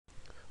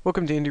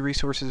Welcome to Indie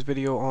Resources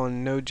video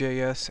on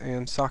Node.js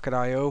and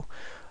Socket.io.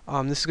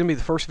 This is going to be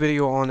the first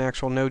video on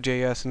actual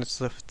Node.js, and it's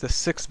the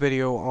sixth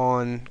video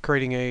on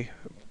creating a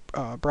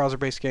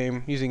browser-based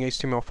game using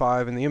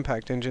HTML5 and the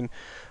Impact engine.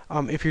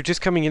 If you're just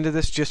coming into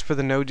this just for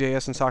the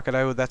Node.js and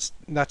Socket.io,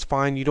 that's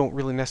fine. You don't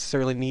really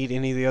necessarily need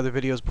any of the other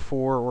videos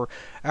before or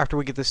after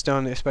we get this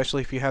done,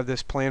 especially if you have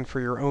this planned for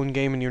your own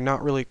game and you're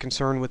not really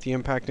concerned with the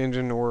Impact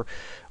engine, or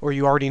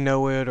you already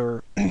know it,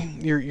 or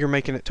you're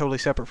making it totally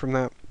separate from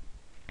that.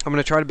 I'm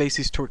going to try to base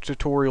these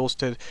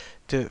tutorials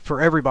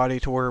for everybody,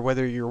 to where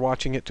whether you're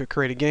watching it to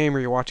create a game or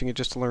you're watching it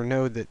just to learn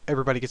Node, that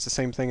everybody gets the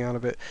same thing out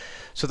of it.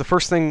 So the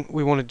first thing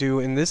we want to do,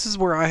 and this is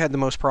where I had the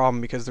most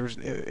problem, because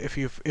if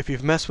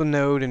you've messed with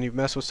Node and you've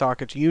messed with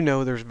sockets, you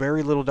know there's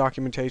very little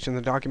documentation.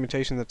 The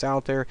documentation that's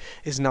out there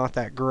is not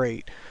that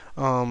great.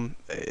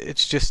 It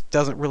just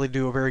doesn't really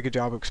do a very good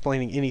job of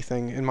explaining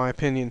anything, in my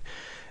opinion.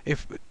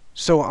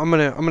 So I'm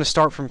gonna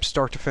start from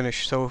start to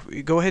finish. So if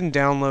you go ahead and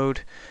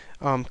download.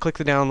 Click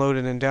the download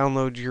and then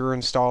download your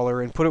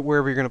installer and put it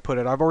wherever you're going to put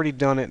it. I've already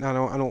done it, and I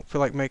don't feel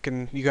like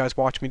making you guys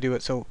watch me do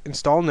it. So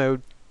install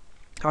Node.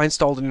 I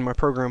installed it in my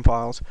program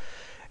files,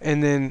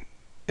 and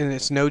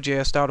it's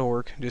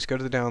nodejs.org. Just go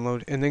to the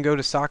download and then go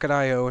to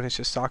socket.io, and it's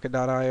just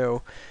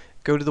socket.io.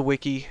 Go to the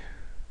wiki,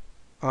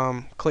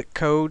 click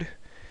code,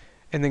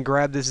 and then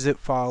grab this zip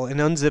file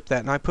and unzip that.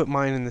 And I put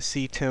mine in the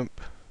ctemp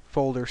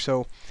folder.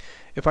 So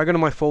if I go to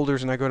my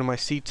folders and I go to my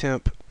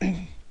ctemp,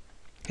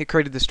 it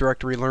created this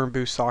directory, learn,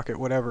 boost, socket,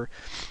 whatever.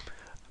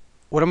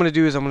 What I'm going to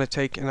do is I'm going to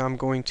take and I'm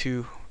going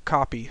to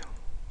copy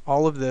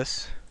all of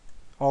this,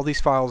 all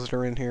these files that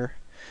are in here,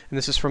 and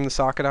this is from the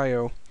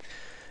socket.io,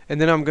 and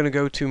then I'm going to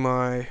go to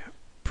my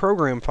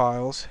program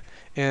files,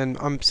 and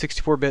I'm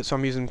 64-bit, so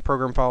I'm using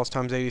program files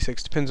times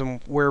 86, depends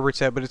on wherever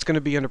it's at, but it's going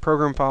to be under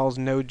program files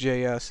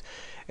Node.js,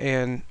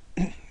 and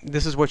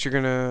this is what you're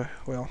going to,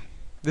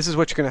 this is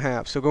what you're going to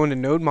have. So go into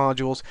Node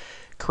modules,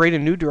 create a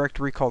new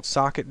directory called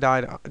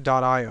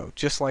socket.io,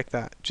 just like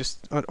that,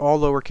 just all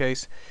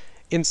lowercase.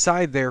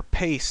 Inside there,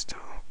 paste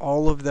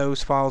all of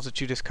those files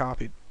that you just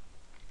copied.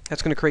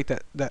 That's going to create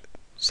that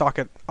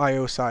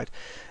socket.io side.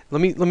 Let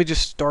me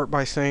just start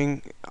by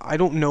saying I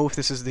don't know if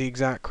this is the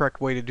exact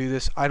correct way to do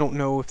this. I don't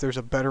know if there's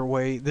a better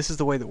way. This is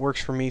the way that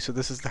works for me, so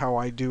this is how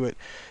I do it.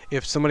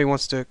 If somebody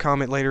wants to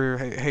comment later,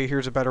 hey,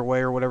 here's a better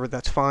way or whatever,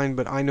 that's fine,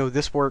 but I know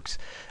this works.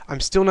 I'm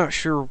still not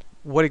sure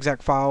what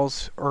exact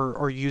files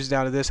are used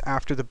out of this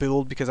after the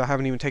build, because I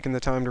haven't even taken the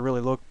time to really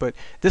look, but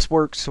this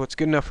works, so it's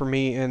good enough for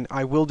me, and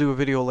I will do a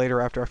video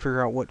later after I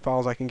figure out what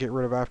files I can get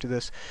rid of after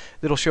this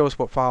that'll show us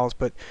what files.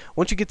 But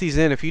once you get these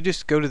in, if you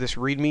just go to this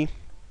readme,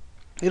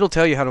 it'll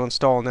tell you how to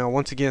install. Now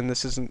once again,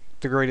 this isn't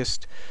the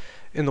greatest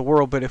in the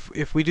world, but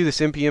if we do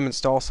this npm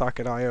install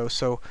socket.io,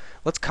 so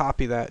let's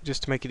copy that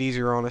just to make it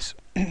easier on us.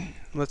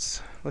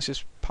 let's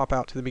just pop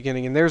out to the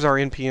beginning, and there's our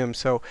npm.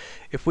 So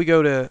if we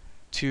go to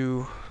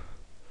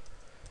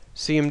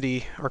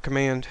cmd, our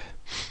command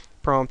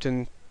prompt,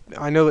 and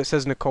I know it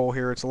says Nicole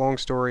here, it's a long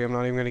story, I'm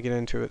not even going to get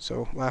into it,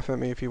 so laugh at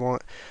me if you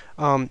want.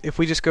 If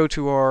we just go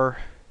to our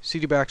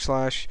cd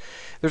backslash,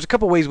 there's a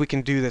couple ways we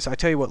can do this. I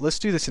tell you what, let's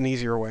do this an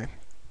easier way.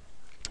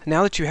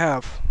 Now that you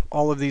have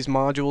all of these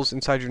modules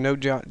inside your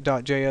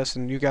Node.js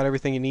and you got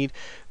everything you need,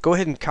 go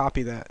ahead and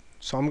copy that.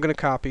 So I'm going to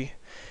copy,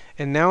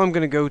 and now I'm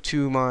going to go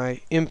to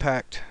my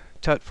Impact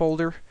Tut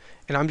folder,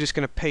 and I'm just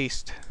going to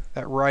paste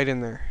that right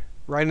in there,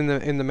 right in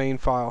the main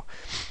file.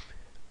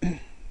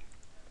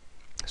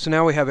 So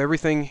now we have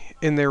everything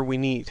in there we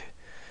need.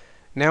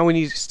 Now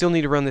we still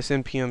need to run this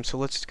npm, so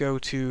let's go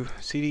to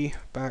cd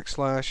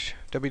backslash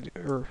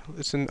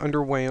it's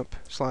under wamp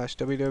slash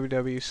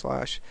www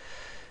slash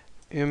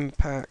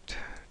impact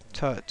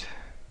tut,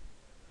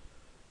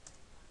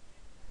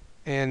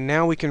 and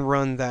now we can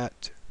run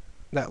that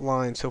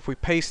line. So if we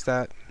paste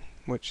that,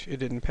 which it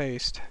didn't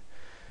paste,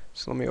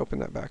 so let me open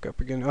that back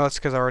up again. Oh, that's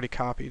because I already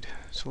copied.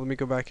 So let me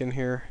go back in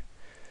here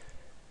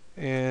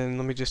and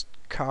let me just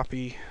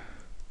copy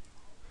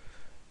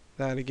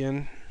that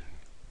again,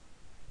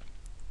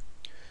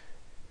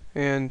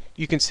 and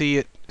you can see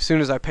it as soon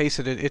as I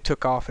pasted it, it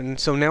took off, and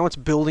so now it's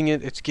building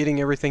it, it's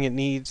getting everything it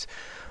needs,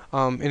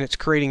 and it's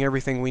creating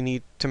everything we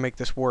need to make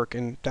this work,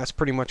 and that's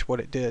pretty much what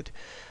it did.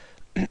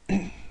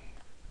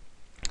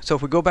 So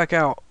if we go back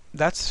out,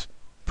 that's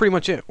pretty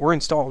much it. We're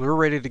installed, we're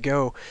ready to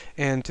go.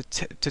 And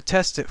to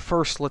test it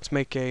first, let's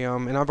make a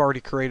and I've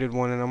already created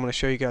one, and I'm going to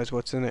show you guys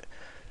what's in it.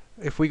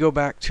 If we go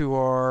back to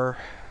our,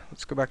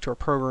 let's go back to our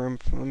program.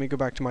 Let me go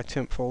back to my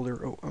temp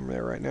folder. Oh, I'm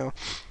there right now.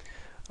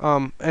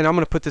 And I'm going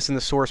to put this in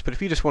the source, but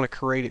if you just want to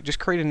create it, just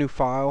create a new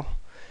file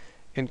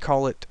and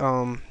call it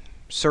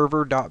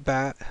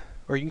server.bat,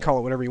 or you can call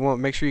it whatever you want.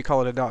 Make sure you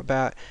call it a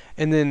 .bat,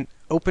 and then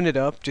open it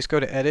up. Just go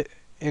to edit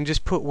and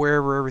just put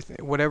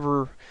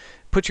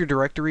put your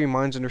directory.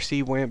 Mine's under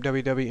c wamp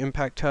www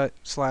impact tut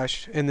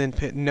slash, and then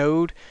put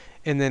node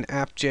and then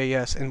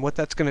app.js. And what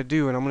that's going to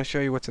do, and I'm going to show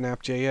you what's an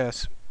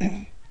app.js.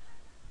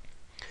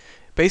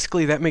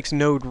 Basically, that makes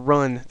Node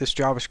run this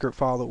JavaScript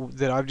file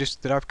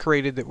that I've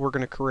created, that we're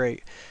going to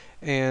create.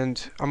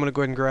 And I'm going to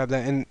go ahead and grab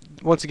that. And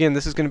once again,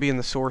 this is going to be in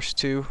the source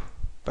too.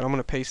 but I'm going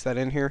to paste that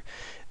in here.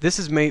 This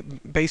is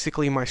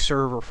basically my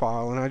server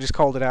file, and I just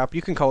called it app.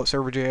 You can call it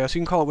server.js, you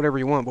can call it whatever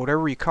you want, but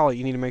whatever you call it,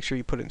 you need to make sure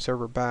you put it in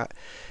server bat.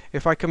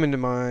 If I come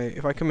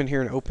in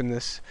here and open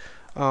this,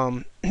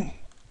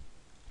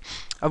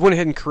 I've went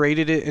ahead and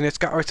created it, and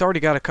it's already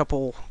got a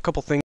couple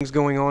things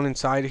going on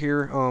inside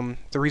here.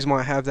 The reason why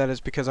I have that is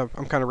because I'm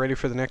kind of ready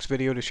for the next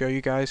video to show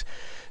you guys.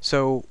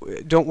 So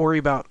don't worry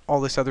about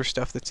all this other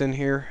stuff that's in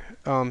here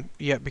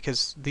yet,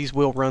 because these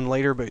will run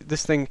later. But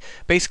this thing,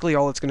 basically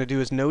all it's going to do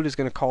is Node is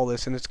going to call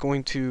this, and it's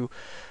going to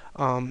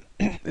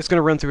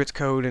run through its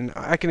code, and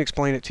I can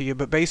explain it to you.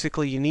 But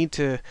basically, you need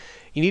to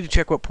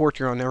check what port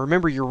you're on. Now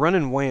remember, you're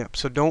running WAMP,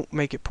 so don't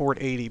make it port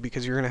 80,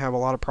 because you're going to have a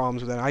lot of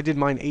problems with that. I did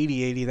mine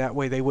 8080, that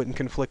way they wouldn't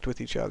conflict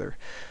with each other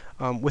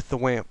with the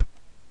WAMP.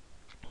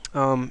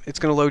 It's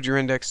going to load your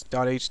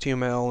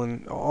index.html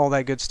and all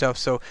that good stuff.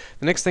 So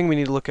the next thing we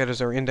need to look at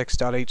is our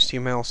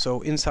index.html.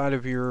 So inside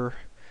of your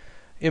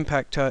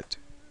impact tut,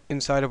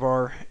 inside of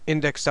our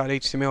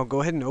index.html,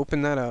 go ahead and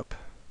open that up.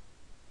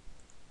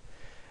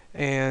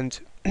 And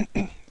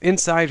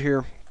inside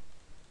here,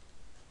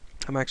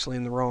 I'm actually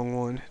in the wrong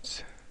one.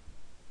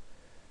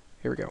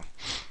 Here we go.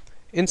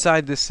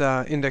 Inside this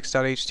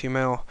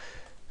index.html,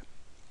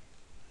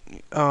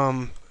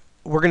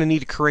 we're going to need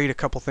to create a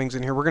couple things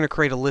in here. We're going to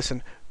create a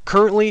listen.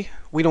 Currently,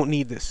 we don't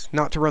need this,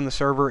 not to run the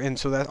server, and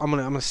so that I'm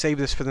gonna save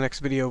this for the next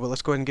video. But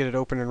let's go ahead and get it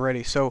open and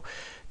ready. So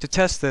to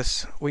test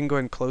this, we can go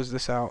ahead and close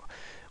this out.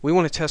 We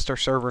want to test our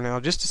server now,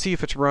 just to see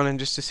if it's running,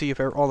 just to see if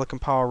all the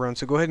compile runs.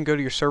 So go ahead and go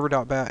to your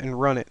server.bat and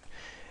run it,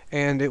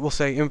 and it will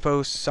say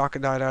info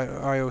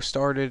socket.io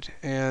started,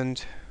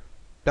 and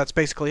that's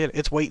basically it.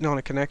 It's waiting on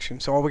a connection.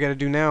 So all we got to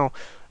do now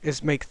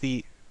is make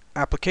the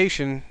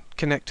application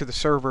connect to the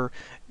server,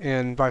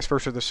 and vice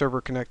versa, the server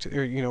connect,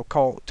 or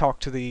talk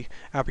to the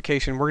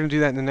application. We're going to do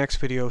that in the next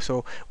video.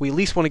 So we at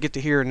least want to get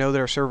to here and know that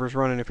our server's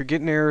running. If you're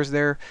getting errors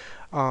there,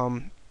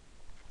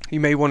 you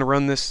may want to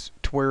run this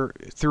through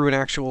an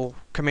actual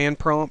command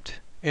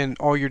prompt, and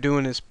all you're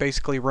doing is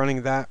basically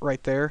running that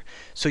right there,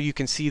 so you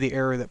can see the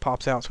error that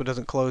pops out, so it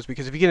doesn't close.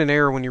 Because if you get an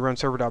error when you run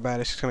server.bat,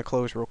 it's just going to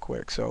close real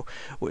quick. So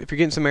if you're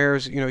getting some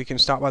errors, you can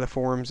stop by the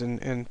forums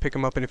and pick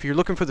them up. And if you're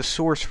looking for the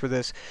source for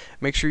this,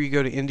 make sure you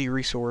go to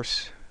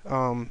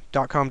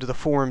indieresource.com to the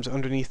forums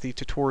underneath the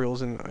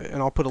tutorials,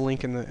 and I'll put a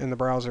link in the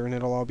browser, and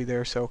it'll all be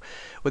there. So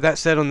with that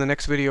said, on the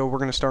next video, we're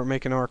going to start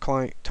making our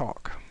client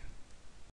talk.